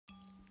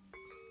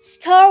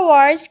Star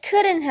Wars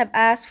couldn't have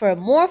asked for a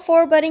more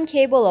foreboding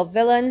cable of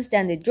villains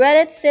than the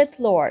dreaded Sith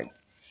Lord,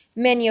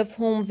 many of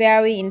whom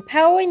vary in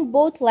power in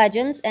both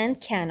legends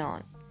and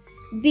canon.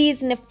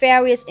 These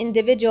nefarious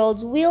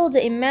individuals wield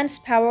the immense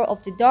power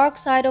of the dark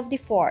side of the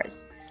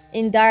Force,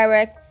 in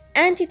direct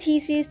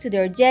antithesis to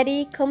their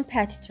Jedi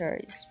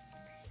competitors.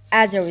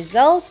 As a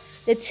result,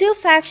 the two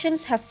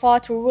factions have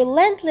fought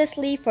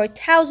relentlessly for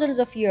thousands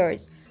of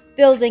years,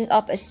 building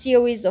up a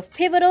series of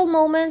pivotal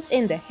moments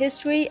in the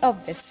history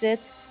of the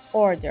Sith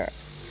Order.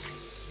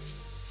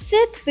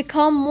 Sith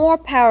become more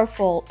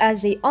powerful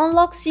as they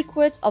unlock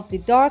secrets of the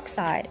dark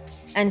side,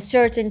 and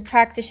certain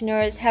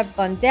practitioners have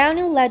gone down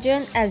in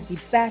legend as the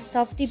best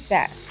of the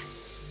best.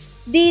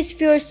 These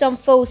fearsome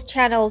foes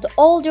channeled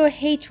all their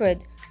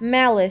hatred,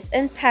 malice,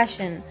 and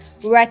passion,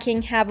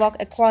 wreaking havoc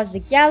across the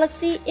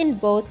galaxy in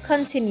both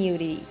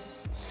continuities.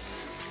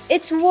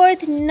 It's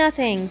worth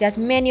nothing that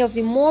many of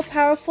the more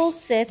powerful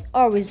Sith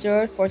are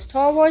reserved for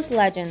Star Wars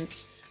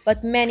legends,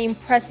 but many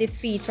impressive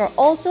feats are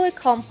also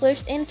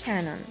accomplished in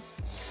canon.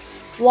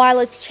 While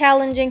it's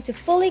challenging to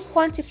fully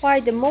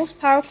quantify the most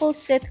powerful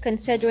Sith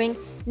considering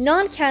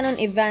non-canon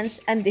events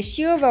and the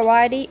sheer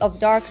variety of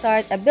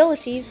dark-side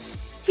abilities,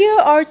 here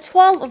are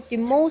 12 of the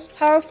most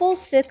powerful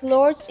Sith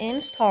Lords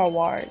in Star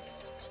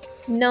Wars.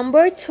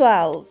 Number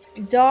 12.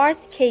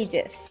 Darth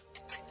Sidious.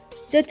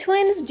 The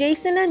twins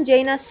Jacen and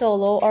Jaina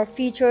Solo are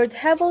featured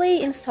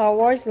heavily in Star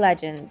Wars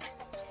legend.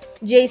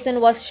 Jacen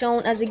was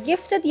shown as a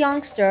gifted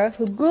youngster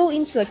who grew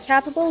into a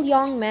capable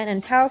young man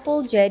and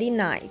powerful Jedi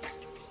Knight.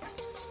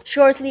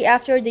 Shortly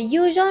after the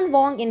Yuuzhan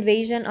Vong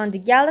invasion on the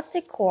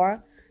galactic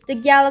core, the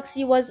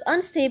galaxy was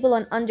unstable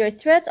and under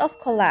threat of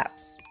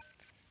collapse.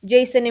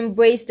 Jacen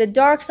embraced the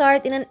dark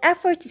side in an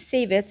effort to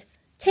save it,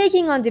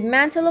 taking on the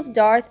mantle of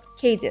Darth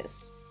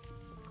Sidious.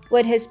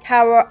 With his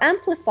power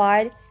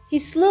amplified, he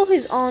slew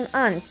his own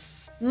aunt,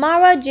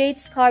 Mara Jade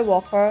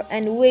Skywalker,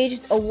 and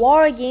waged a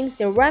war against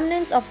the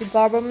remnants of the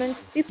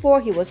government before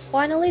he was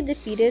finally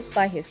defeated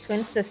by his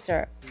twin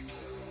sister.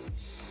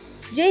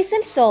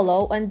 Jacen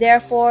Solo, and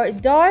therefore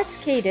Darth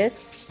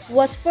Sidious,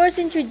 was first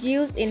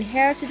introduced in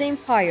Heir to the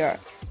Empire,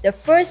 the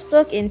first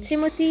book in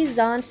Timothy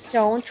Zahn's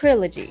Throne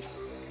trilogy.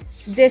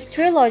 This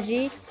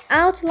trilogy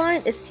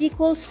outlined a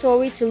sequel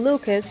story to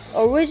Lucas'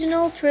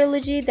 original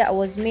trilogy that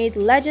was made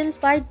legends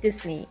by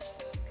Disney.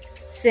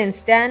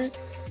 Since then,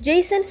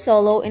 Jacen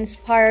Solo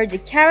inspired the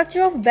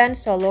character of Ben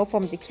Solo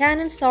from the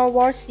canon Star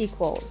Wars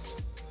sequels.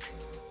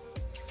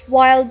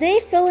 While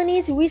Dave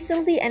Filoni's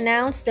recently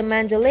announced the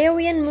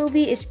Mandalorian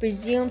movie is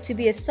presumed to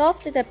be a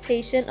soft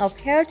adaptation of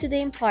Heir to the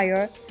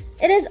Empire,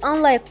 it is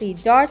unlikely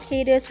Darth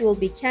Sidious will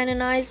be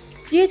canonized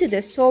due to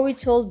the story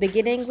told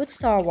beginning with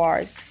Star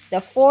Wars: The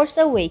Force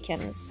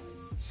Awakens.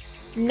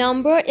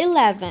 Number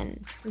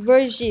 11.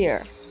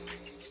 Vergir.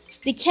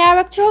 The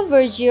character of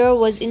Vergir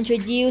was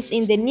introduced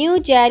in the New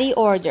Jedi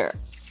Order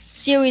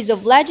series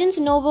of Legends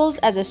novels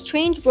as a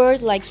strange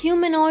bird-like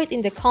humanoid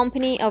in the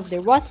company of the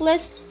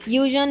ruthless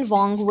Yuuzhan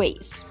Vong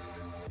race.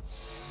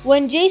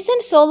 When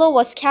Jacen Solo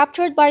was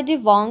captured by the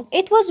Vong,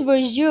 it was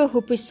Vergir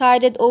who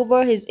presided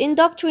over his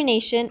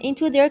indoctrination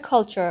into their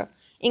culture,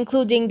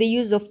 including the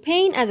use of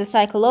pain as a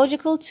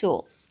psychological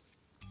tool.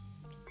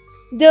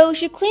 Though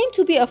she claimed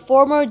to be a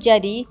former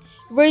Jedi,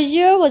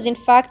 Vergir was in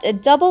fact a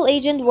double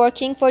agent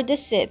working for the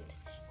Sith,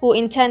 who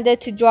intended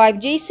to drive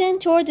Jacen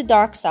toward the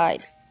dark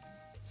side.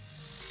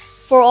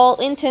 For all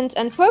intents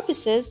and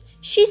purposes,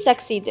 she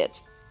succeeded,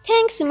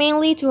 thanks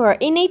mainly to her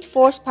innate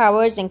force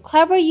powers and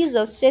clever use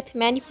of Sith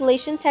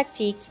manipulation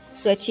tactics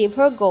to achieve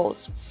her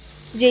goals.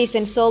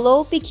 Jacen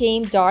Solo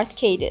became Darth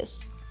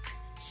Sidious.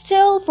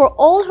 Still, for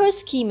all her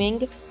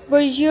scheming,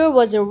 Vergir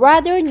was a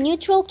rather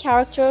neutral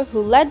character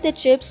who let the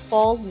chips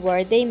fall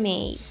where they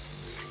may.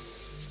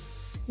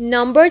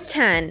 Number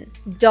 10.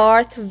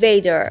 Darth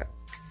Vader.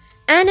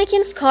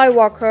 Anakin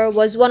Skywalker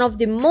was one of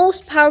the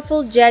most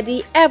powerful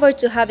Jedi ever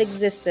to have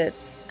existed,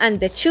 and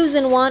the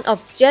chosen one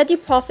of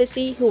Jedi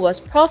prophecy who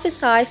was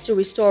prophesied to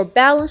restore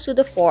balance to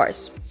the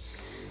Force.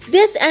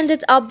 This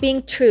ended up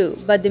being true,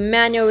 but the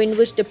manner in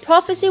which the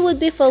prophecy would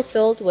be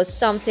fulfilled was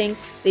something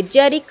the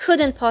Jedi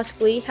couldn't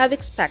possibly have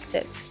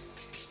expected.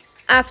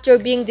 After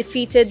being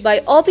defeated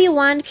by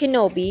Obi-Wan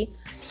Kenobi,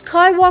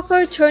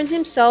 Skywalker turned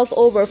himself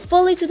over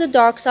fully to the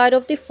dark side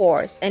of the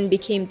Force and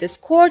became the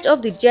scourge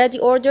of the Jedi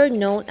Order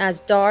known as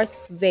Darth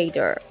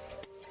Vader.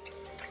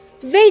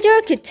 Vader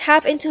could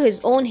tap into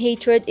his own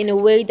hatred in a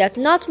way that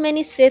not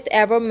many Sith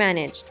ever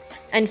managed,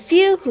 and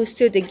few who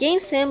stood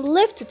against him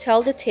lived to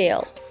tell the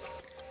tale.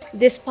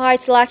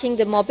 Despite lacking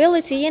the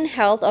mobility and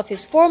health of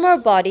his former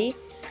body,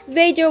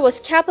 Vader was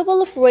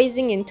capable of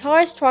razing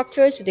entire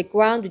structures to the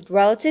ground with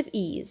relative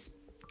ease.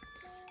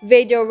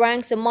 Vader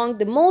ranks among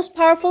the most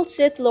powerful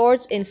Sith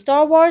Lords in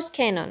Star Wars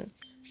canon,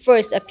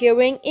 first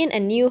appearing in A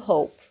New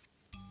Hope.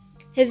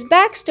 His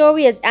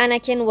backstory as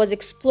Anakin was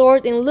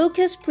explored in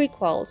Lucas'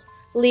 prequels,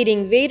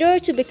 leading Vader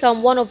to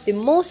become one of the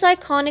most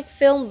iconic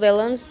film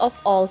villains of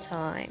all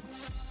time.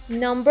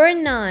 Number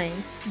 9.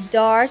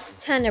 Darth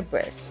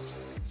Tenebris.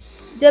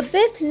 The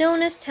Bith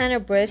known as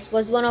Tenebris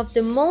was one of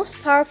the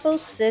most powerful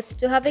Sith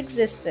to have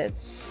existed,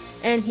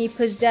 and he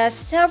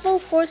possessed several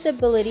Force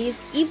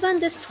abilities even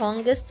the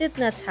strongest did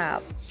not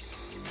have.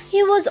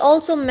 He was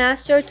also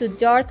master to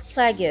Darth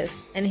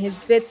Plagueis, and his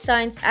Bith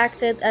science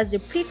acted as the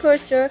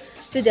precursor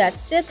to that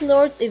Sith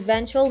Lord's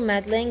eventual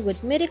meddling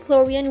with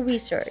midichlorian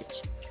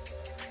research.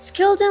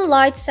 Skilled in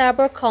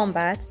lightsaber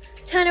combat,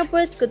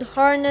 Tenebris could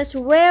harness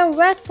rare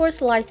red force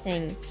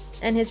lightning,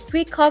 and his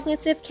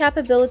precognitive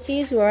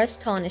capabilities were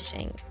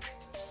astonishing.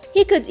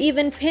 He could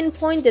even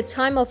pinpoint the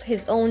time of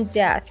his own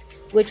death,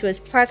 which was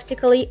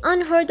practically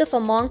unheard of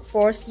among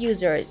Force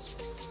users.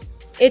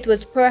 It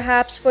was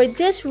perhaps for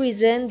this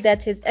reason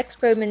that his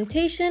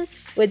experimentation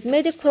with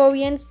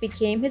midichlorians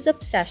became his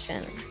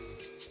obsession.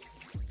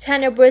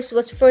 Tenebris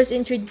was first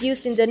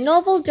introduced in the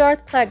novel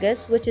Darth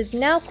Plagueis, which is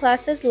now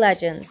classed as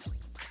Legends.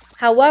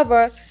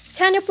 However,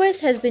 Tenebris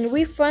has been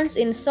referenced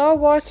in Star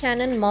Wars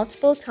canon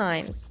multiple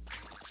times.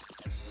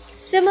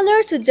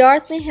 Similar to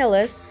Darth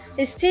Nihilus,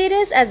 his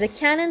status as a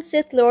canon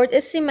Sith Lord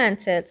is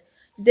cemented,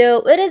 though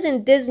it is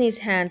in Disney's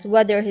hands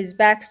whether his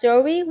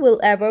backstory will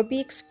ever be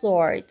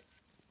explored.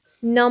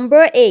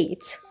 Number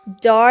 8.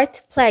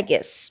 Darth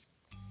Plagueis.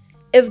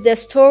 If the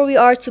story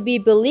are to be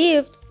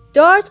believed,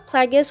 Darth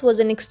Plagueis was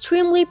an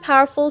extremely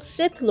powerful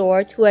Sith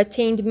Lord who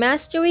attained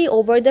mastery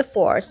over the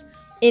Force,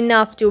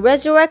 enough to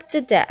resurrect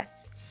the dead.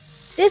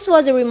 This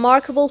was a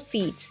remarkable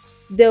feat,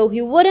 though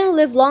he wouldn't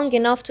live long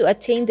enough to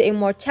attain the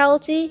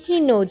immortality he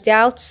no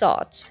doubt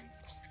sought.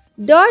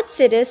 Darth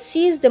Sidious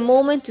seized the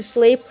moment to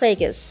slay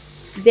Plagueis,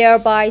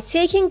 thereby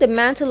taking the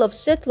mantle of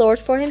Sith Lord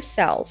for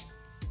himself.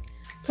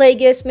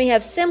 Plagueis may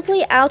have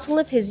simply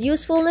outlived his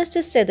usefulness to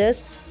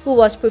Sidious, who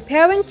was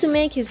preparing to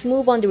make his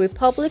move on the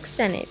Republic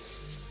Senate.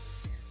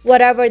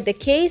 Whatever the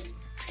case,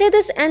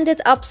 Sidious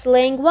ended up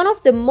slaying one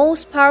of the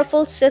most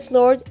powerful Sith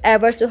Lords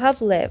ever to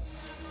have lived.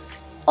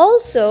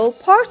 Also,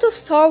 part of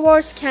Star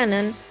Wars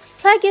canon,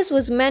 Plagueis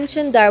was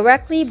mentioned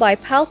directly by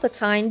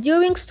Palpatine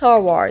during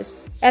Star Wars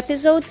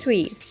Episode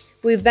 3,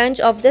 Revenge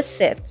of the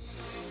Sith.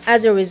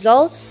 As a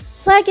result,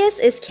 Plagueis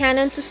is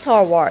canon to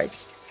Star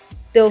Wars,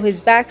 though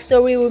his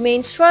backstory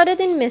remains shrouded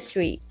in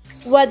mystery.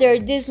 Whether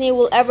Disney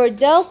will ever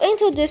delve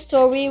into this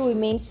story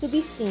remains to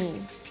be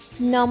seen.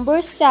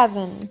 Number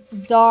 7.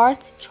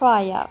 Darth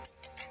Traya.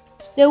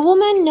 The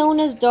woman known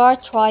as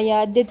Darth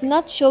Traya did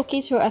not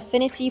showcase her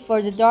affinity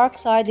for the dark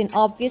side in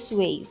obvious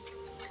ways.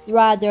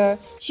 Rather,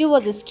 she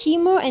was a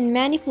schemer and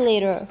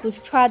manipulator who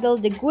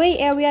straddled the gray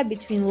area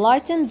between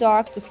light and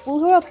dark to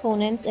fool her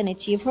opponents and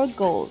achieve her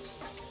goals.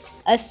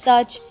 As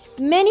such,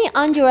 many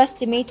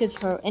underestimated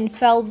her and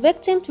fell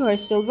victim to her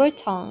silver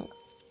tongue.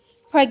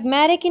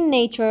 Pragmatic in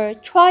nature,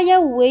 Traya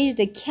waged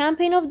a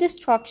campaign of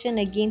destruction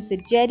against the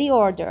Jedi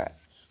Order,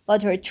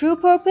 but her true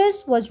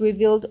purpose was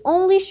revealed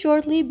only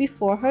shortly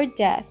before her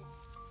death.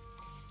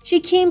 She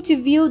came to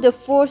view the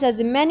Force as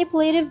a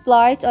manipulative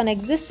blight on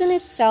existence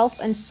itself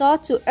and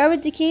sought to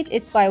eradicate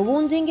it by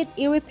wounding it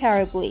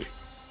irreparably.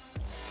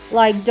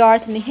 Like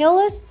Darth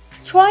Nihilus,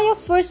 Traya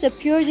first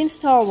appeared in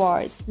Star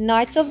Wars,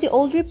 Knights of the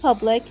Old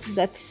Republic,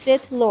 the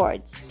Sith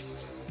Lords.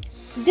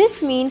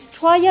 This means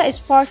Traya is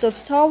part of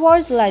Star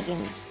Wars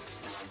Legends.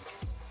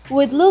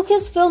 With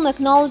Lucasfilm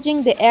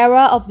acknowledging the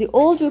era of the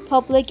Old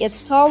Republic at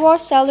Star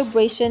Wars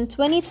Celebration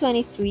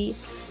 2023,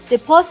 the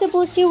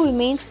possibility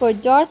remains for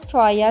Darth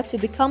Traya to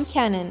become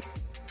canon,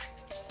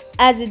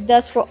 as it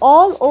does for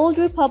all Old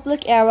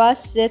Republic era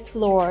Sith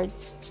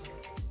Lords.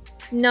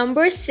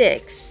 Number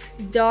 6.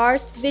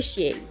 Darth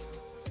Vitiate.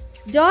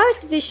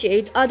 Darth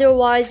Vitiate,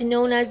 otherwise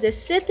known as the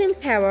Sith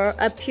Emperor,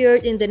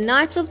 appeared in the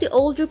Knights of the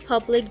Old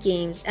Republic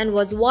games and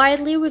was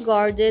widely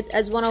regarded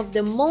as one of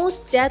the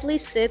most deadly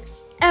Sith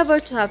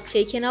ever to have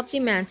taken up the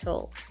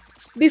mantle.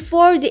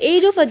 Before the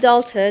age of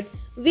adulthood,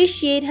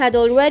 Vitiate had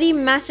already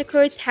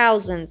massacred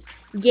thousands,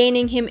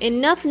 gaining him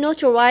enough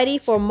notoriety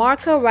for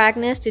Marka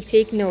Ragnas to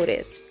take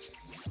notice.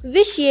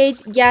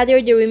 Vitiate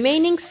gathered the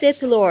remaining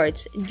Sith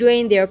Lords,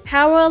 drained their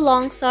power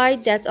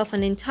alongside that of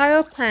an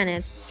entire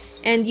planet,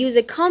 and used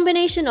a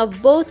combination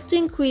of both to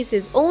increase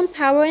his own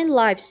power and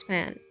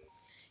lifespan.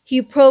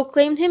 He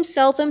proclaimed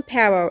himself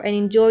emperor and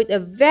enjoyed a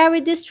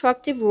very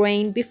destructive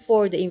reign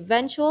before the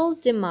eventual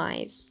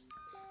demise.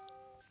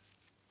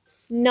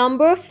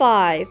 Number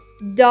 5.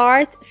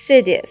 Darth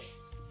Sidious.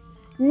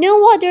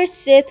 No other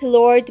Sith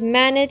Lord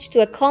managed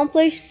to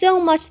accomplish so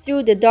much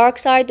through the dark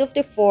side of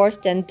the Force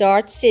than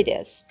Darth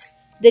Sidious.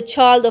 The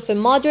child of a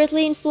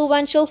moderately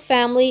influential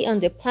family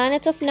on the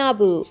planet of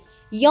Naboo,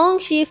 young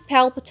Chief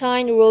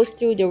Palpatine rose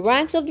through the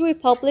ranks of the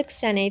Republic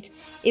Senate,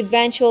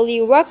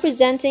 eventually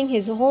representing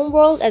his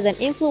homeworld as an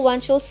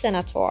influential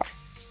senator.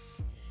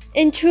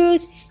 In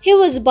truth, he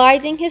was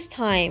biding his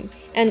time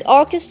and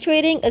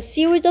orchestrating a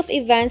series of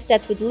events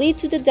that would lead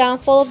to the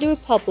downfall of the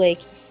Republic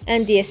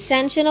and the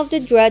ascension of the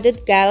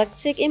dreaded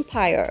Galactic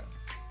Empire.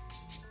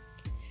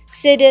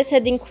 Sidious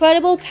had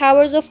incredible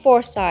powers of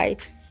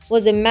foresight,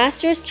 was a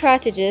master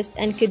strategist,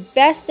 and could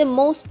best the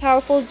most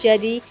powerful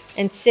Jedi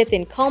and Sith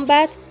in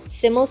combat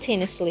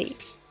simultaneously.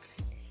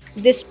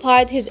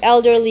 Despite his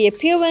elderly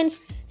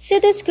appearance,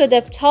 Sidious could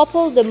have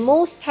toppled the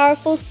most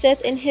powerful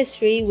Sith in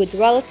history with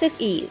relative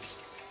ease.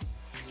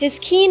 His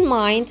keen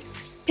mind,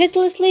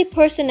 pitilessly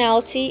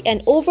personality,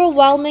 and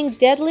overwhelming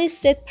deadly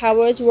Sith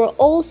powers were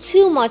all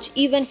too much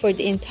even for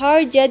the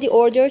entire Jedi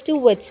Order to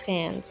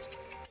withstand.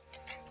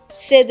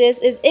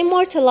 Sidious is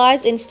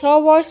immortalized in Star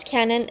Wars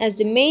canon as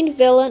the main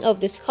villain of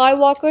the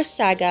Skywalker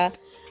saga,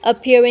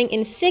 appearing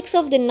in 6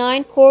 of the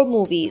 9 core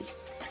movies,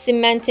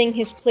 cementing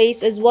his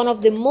place as one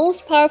of the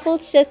most powerful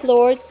Sith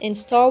Lords in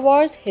Star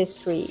Wars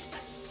history.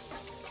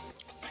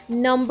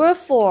 Number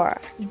 4.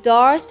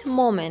 Darth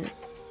Maul.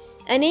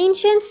 An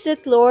ancient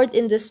Sith Lord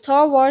in the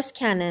Star Wars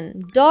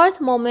canon,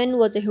 Darth Maul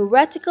was a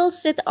heretical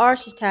Sith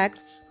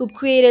architect who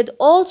created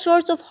all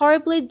sorts of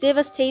horribly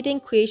devastating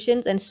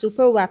creations and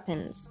super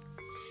weapons.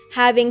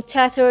 Having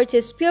tethered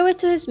his spirit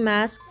to his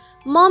mask,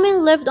 Maul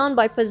lived on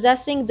by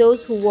possessing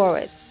those who wore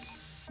it.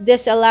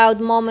 This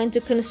allowed Maul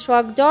to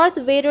construct Darth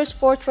Vader's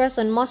fortress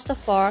on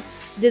Mustafar,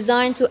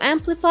 designed to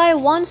amplify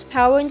one's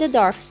power in the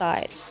dark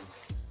side.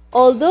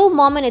 Although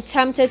Maul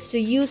attempted to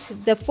use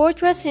the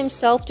fortress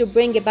himself to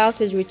bring about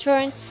his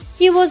return,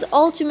 he was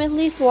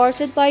ultimately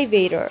thwarted by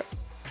Vader.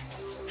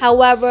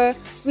 However,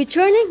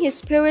 returning his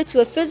spirit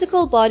to a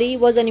physical body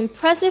was an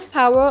impressive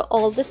power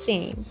all the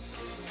same.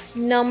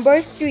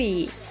 Number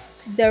 3.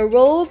 The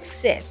Rogue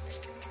Sith.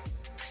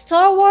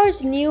 Star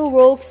Wars' new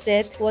Rogue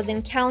Sith was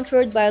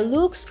encountered by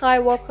Luke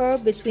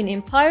Skywalker between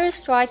Empire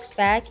Strikes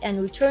Back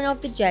and Return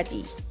of the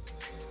Jedi.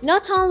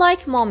 Not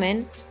unlike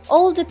Maul,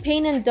 all the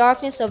pain and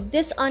darkness of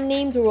this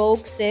unnamed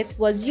Rogue Sith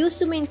was used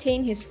to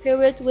maintain his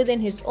spirit within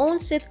his own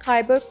Sith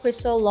Kyber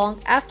crystal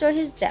long after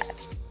his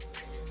death.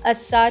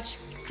 As such,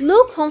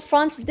 Luke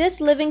confronts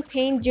this living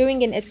pain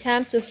during an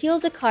attempt to heal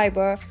the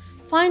Kyber,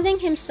 finding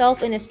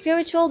himself in a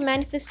spiritual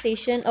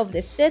manifestation of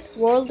the Sith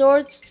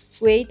Warlord's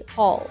Great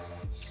Hall.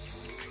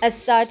 As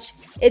such,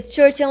 it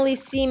certainly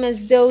seems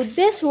as though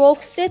this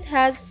Rogue Sith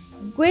has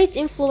great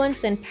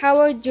influence and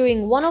power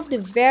during one of the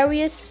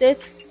various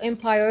Sith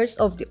empires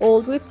of the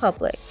Old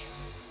Republic.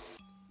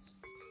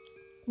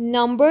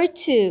 Number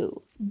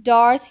 2.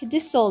 Darth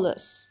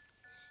Sidious.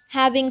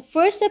 Having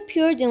first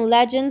appeared in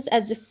Legends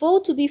as a foe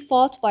to be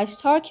fought by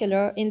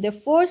Starkiller in the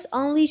Force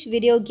Unleashed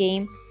video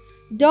game,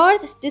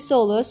 Darth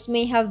Sidious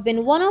may have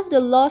been one of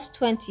the Lost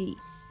 20,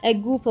 a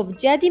group of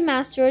Jedi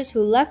Masters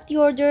who left the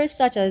Order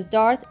such as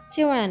Darth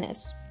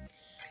Tyrannus,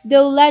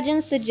 though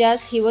legends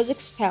suggest he was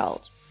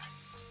expelled.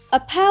 A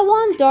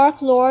Padawan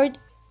Dark Lord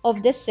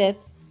of the Sith,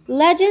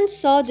 legend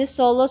saw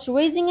Sidious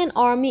raising an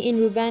army in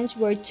revenge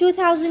where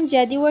 2,000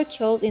 Jedi were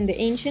killed in the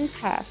ancient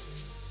past.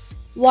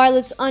 While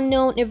it's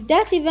unknown if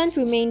that event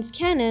remains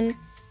canon,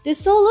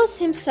 Sidious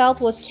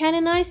himself was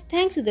canonized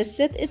thanks to the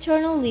Sith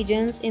Eternal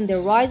Legions in the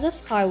Rise of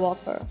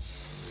Skywalker.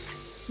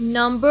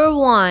 Number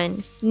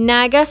 1.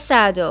 Naga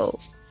Sadow.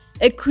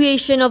 A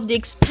creation of the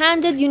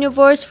expanded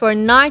universe for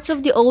Knights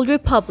of the Old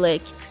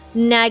Republic,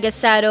 Naga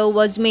Sadow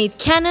was made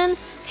canon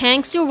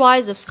thanks to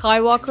Rise of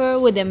Skywalker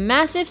with a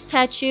massive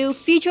statue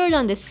featured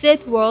on the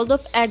Sith world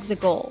of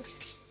Exegol.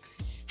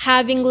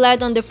 Having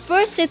led on the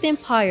first Sith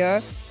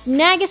Empire,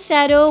 Naga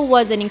Sadow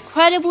was an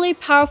incredibly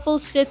powerful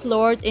Sith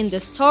Lord in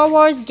the Star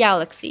Wars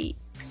galaxy.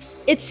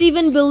 It's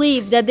even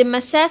believed that the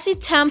Massassi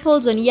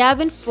temples on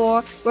Yavin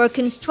 4 were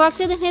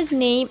constructed in his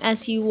name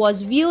as he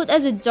was viewed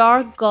as a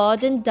dark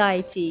god and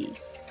deity.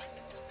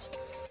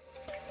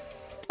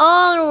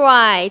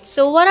 Alright,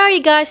 so what are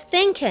you guys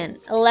thinking?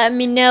 Let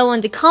me know in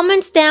the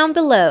comments down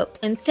below.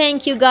 And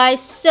thank you guys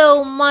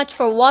so much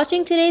for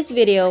watching today's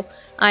video.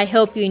 I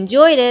hope you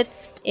enjoyed it.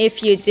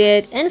 If you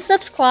did and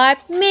subscribe,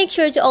 make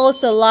sure to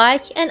also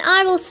like, and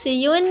I will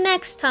see you in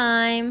next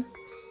time.